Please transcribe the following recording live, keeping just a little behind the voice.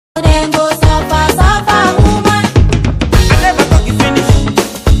Then go suffer, suffer, woman. I never thought you finish.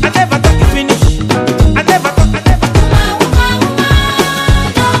 I never thought you finish. I never thought.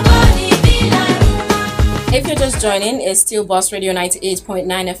 If you're just joining, it's still Boss Radio 98.9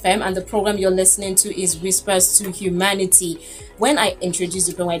 FM, and the program you're listening to is Whispers to Humanity. When I introduced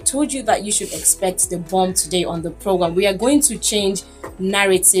the program, I told you that you should expect the bomb today on the program. We are going to change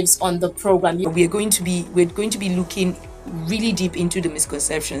narratives on the program. We're going to be looking really deep into the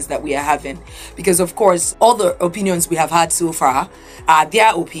misconceptions that we are having, because of course all the opinions we have had so far are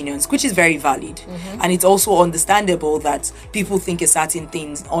their opinions, which is very valid, and it's also understandable that people think a certain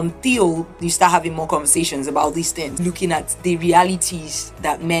things until you start having more conversations about these things, looking at the realities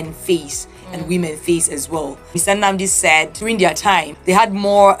that men face and women face as well. Mr. Nnamdi said during their time they had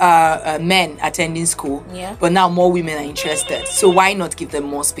more men attending school, but now more women are interested, so why not give them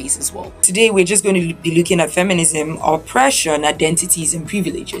more space as well? Today we're just going to be looking at feminism, oppression, identities and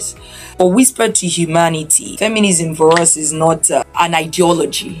privileges. For Whisper to Humanity, feminism for us is not an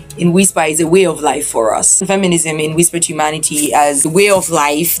ideology. In Whisper is a way of life for us. Feminism in Whisper to Humanity as a way of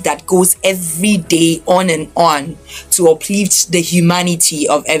life that goes every day on and on to uplift the humanity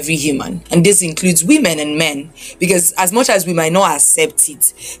of every human. And this includes women and men, because as much as we might not accept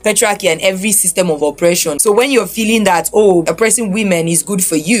it, patriarchy and every system of oppression. So when you're feeling that, oh, oppressing women is good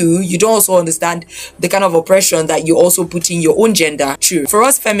for you, you don't also understand the kind of oppression that you also put in your own gender. True. For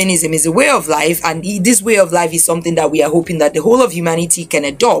us, feminism is a way of life, and this way of life is something that we are hoping that the whole of humanity can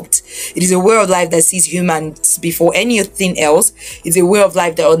adopt. It is a way of life that sees humans before anything else. It's a way of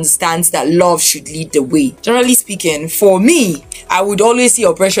life that understands that love should lead the way. Generally speaking, for me, I would always see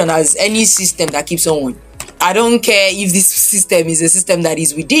oppression as any system that keeps on. I don't care if this system is a system that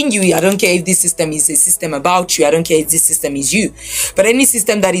is within you. I don't care if this system is a system about you. I don't care if this system is you. But any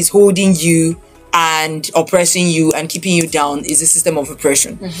system that is holding you and oppressing you and keeping you down is a system of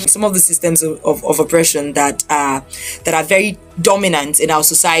oppression. Some of the systems of oppression that are very dominant in our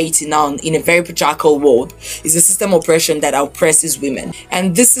society now, in a very patriarchal world, is a system of oppression that oppresses women.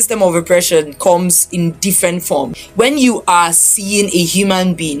 And this system of oppression comes in different forms. When you are seeing a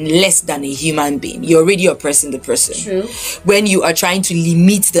human being less than a human being, you're already oppressing the person. True. When you are trying to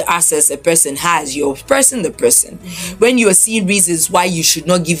limit the access a person has, you're oppressing the person. When you are seeing reasons why you should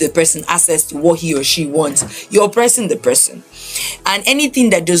not give the person access to what he or she wants, you're oppressing the person. And anything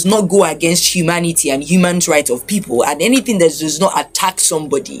that does not go against humanity and human rights of people, and anything that does not attack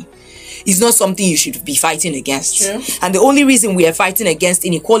somebody, is not something you should be fighting against. True. And the only reason we are fighting against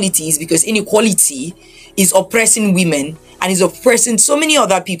inequality is because inequality is oppressing women and is oppressing so many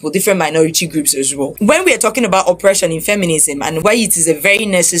other people, different minority groups as well. When we are talking about oppression in feminism, and why it is a very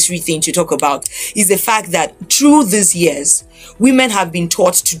necessary thing to talk about, is the fact that through these years, women have been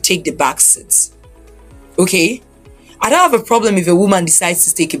taught to take the back seats. Okay? I don't have a problem if a woman decides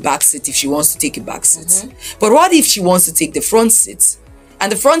to take a back seat if she wants to take a back seat. But what if she wants to take the front seat?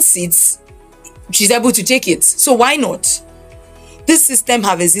 And the front seats, she's able to take it. So why not? This system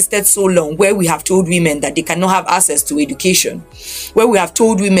have existed so long, where we have told women that they cannot have access to education, where we have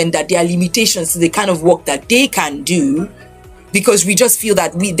told women that there are limitations to the kind of work that they can do, because we just feel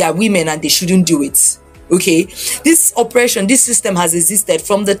that they are women and they shouldn't do it. Okay, this oppression, this system has existed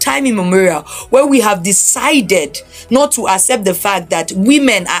from the time immemorial, where we have decided not to accept the fact that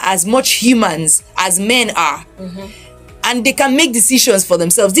women are as much humans as men are. And they can make decisions for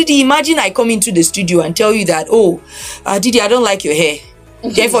themselves. Did you imagine I come into the studio and tell you that, oh, Didi, I don't like your hair,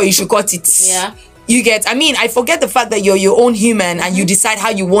 therefore you should cut it? Yeah. You get, I mean, I forget the fact that you're your own human and you decide how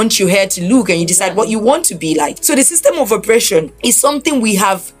you want your hair to look and you decide what you want to be like. So the system of oppression is something we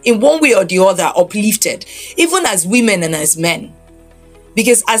have, in one way or the other, uplifted, even as women and as men.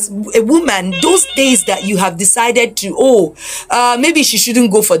 Because as a woman, those days that you have decided to, maybe she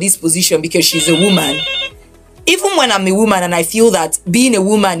shouldn't go for this position because she's a woman. Even when I'm a woman and I feel that being a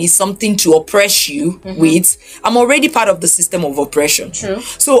woman is something to oppress you with, I'm already part of the system of oppression. True.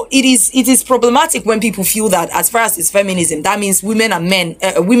 So it is problematic when people feel that as far as it's feminism, that means women and men,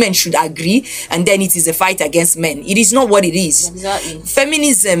 women should agree, and then it is a fight against men. It is not what it is. Exactly.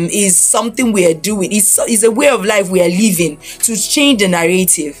 Feminism is something we are doing. It's a way of life we are living to change the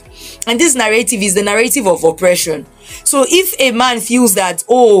narrative. And this narrative is the narrative of oppression. So if a man feels that,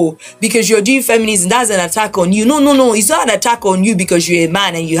 oh, because you're doing feminism, that's an attack on you. No, it's not an attack on you because you're a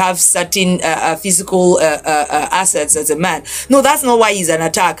man and you have certain physical assets as a man. No, that's not why it's an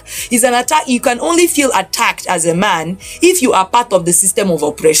attack. It's an attack. You can only feel attacked as a man if you are part of the system of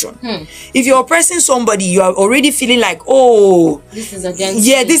oppression. If you're oppressing somebody, you are already feeling like, oh, this is against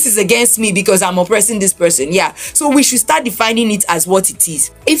me. This is against me because I'm oppressing this person. Yeah. So we should start defining it as what it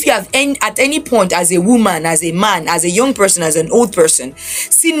is. If you have at any point as a woman, as a man, as as a young person, as an old person,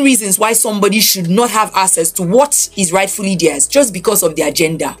 seen reasons why somebody should not have access to what is rightfully theirs just because of their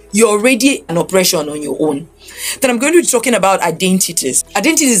gender. You're already an oppression on your own. Then I'm going to be talking about identities.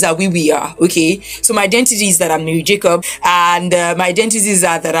 Identities are who we are, okay? So my identity is that I'm Mary Jacob, and my identities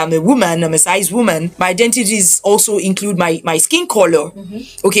are that I'm a woman, I'm a size woman. My identities also include my skin color,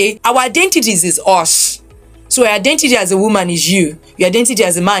 okay? Our identities is us. So your identity as a woman is you. Your identity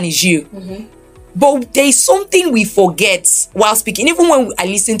as a man is you. But there is something we forget while speaking. Even when I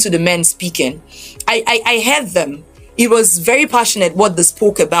listen to the men speaking, I heard them. It was very passionate what they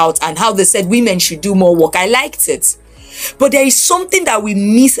spoke about and how they said women should do more work. I liked it. But there is something that we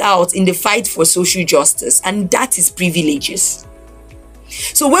miss out in the fight for social justice, and that is privileges.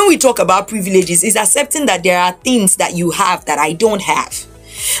 So when we talk about privileges, it's accepting that there are things that you have that I don't have.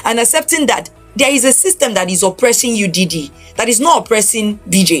 And accepting that there is a system that is oppressing you, Didi, that is not oppressing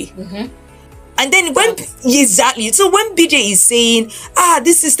BJ. And then when, exactly, so when BJ is saying,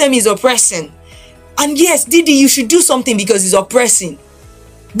 this system is oppressing, and yes, Didi, you should do something because it's oppressing,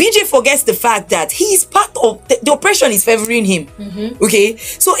 BJ forgets the fact that he is part of, the oppression is favoring him. Okay?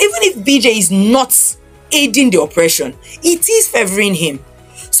 So even if BJ is not aiding the oppression, it is favoring him.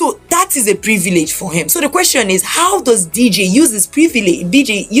 So that is a privilege for him. So the question is, how does BJ use his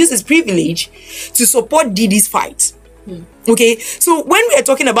privilege to support Didi's fight? Okay? So when we are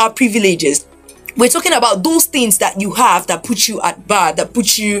talking about privileges, we're talking about those things that you have that put you at bar, that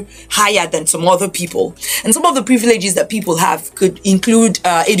put you higher than some other people. And some of the privileges that people have could include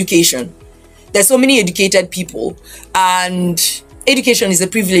education. There's so many educated people, and education is a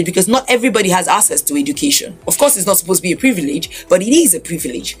privilege because not everybody has access to education. Of course, it's not supposed to be a privilege, but it is a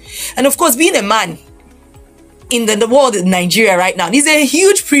privilege. And of course, being a man in the world in Nigeria right now is a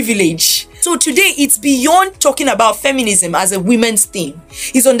huge privilege. So today, it's beyond talking about feminism as a women's thing.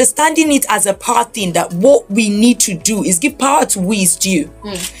 It's understanding it as a power thing, that what we need to do is give power to who is due.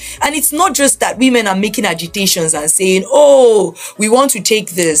 And it's not just that women are making agitations and saying, oh, we want to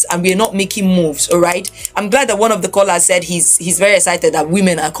take this, and we're not making moves, all right? I'm glad that one of the callers said he's very excited that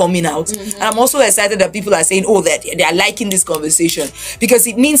women are coming out. And I'm also excited that people are saying, oh, that they are liking this conversation, because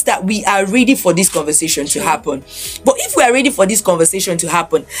it means that we are ready for this conversation to happen. But if we are ready for this conversation to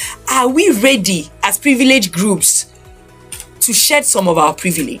happen, are we ready as privileged groups to shed some of our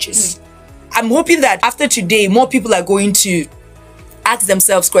privileges? I'm hoping that after today, more people are going to ask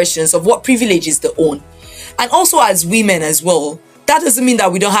themselves questions of what privileges they own. And also as women as well, that doesn't mean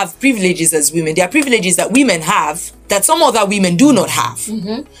that we don't have privileges as women. There are privileges that women have that some other women do not have.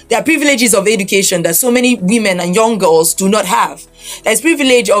 There are privileges of education that so many women and young girls do not have. There's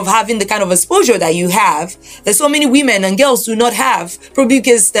privilege of having the kind of exposure that you have that so many women and girls do not have, probably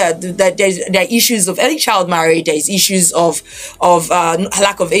because there are issues of early child marriage, there's issues of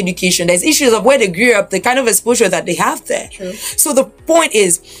lack of education, there's issues of where they grew up, the kind of exposure that they have there. So the point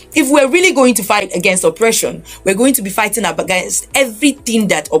is, if we're really going to fight against oppression, we're going to be fighting up against everything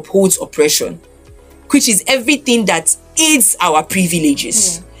that upholds oppression, which is everything that aids our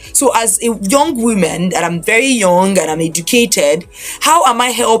privileges. So as a young woman, that I'm very young and I'm educated, how am I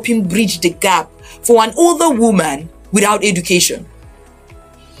helping bridge the gap for an older woman without education?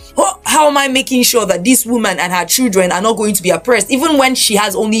 How am I making sure that this woman and her children are not going to be oppressed, even when she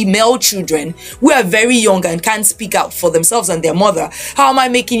has only male children who are very young and can't speak out for themselves and their mother? How am I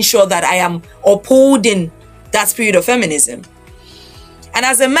making sure that I am upholding that spirit of feminism? And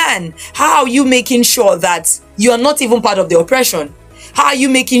as a man, how are you making sure that you're not even part of the oppression? How are you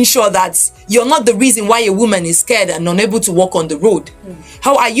making sure that you're not the reason why a woman is scared and unable to walk on the road?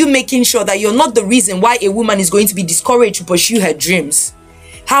 How are you making sure that you're not the reason why a woman is going to be discouraged to pursue her dreams?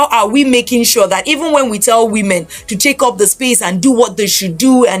 How are we making sure that even when we tell women to take up the space and do what they should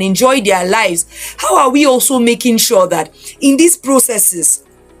do and enjoy their lives, how are we also making sure that in these processes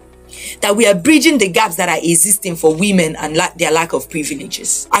that we are bridging the gaps that are existing for women and their lack of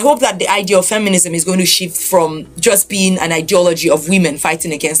privileges? I hope that the idea of feminism is going to shift from just being an ideology of women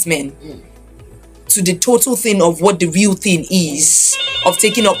fighting against men to the total thing of what the real thing is, of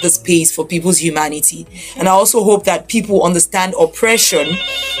taking up the space for people's humanity. And I also hope that people understand oppression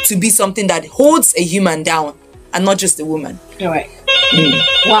to be something that holds a human down and not just a woman. All right.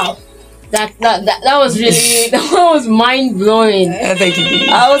 Wow. That was really, that was mind-blowing. Thank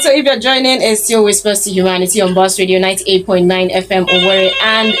you. Also, if you're joining, it's still Whispers to Humanity on Boss Radio 98.9 FM Owerri,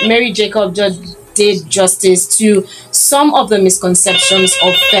 and Mary Jacob just did justice to some of the misconceptions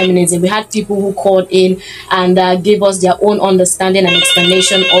of feminism. We had people who called in and gave us their own understanding and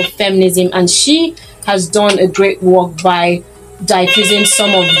explanation of feminism, and she has done a great work by diffusing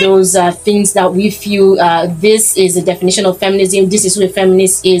some of those things that we feel this is a definition of feminism, this is who a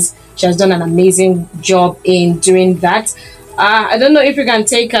feminist is. She has done an amazing job in doing that. I don't know if you can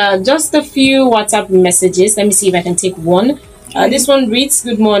take just a few WhatsApp messages. Let me see if I can take one. This one reads,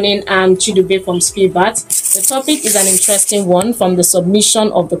 "Good morning, I'm Chidube from Spielbart. The topic is an interesting one. From the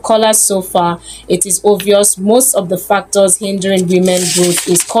submission of the callers so far, it is obvious most of the factors hindering women's growth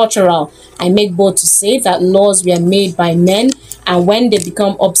is cultural. I make bold to say that laws were made by men, and when they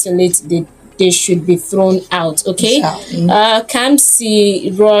become obsolete, they should be thrown out." Okay.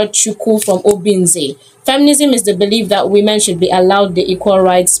 Kamsi Rochuku from Obinze. Feminism is the belief that women should be allowed the equal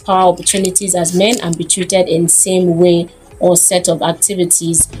rights, power, opportunities as men and be treated in the same way or set of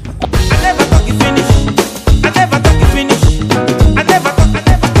activities. I never talk you finish.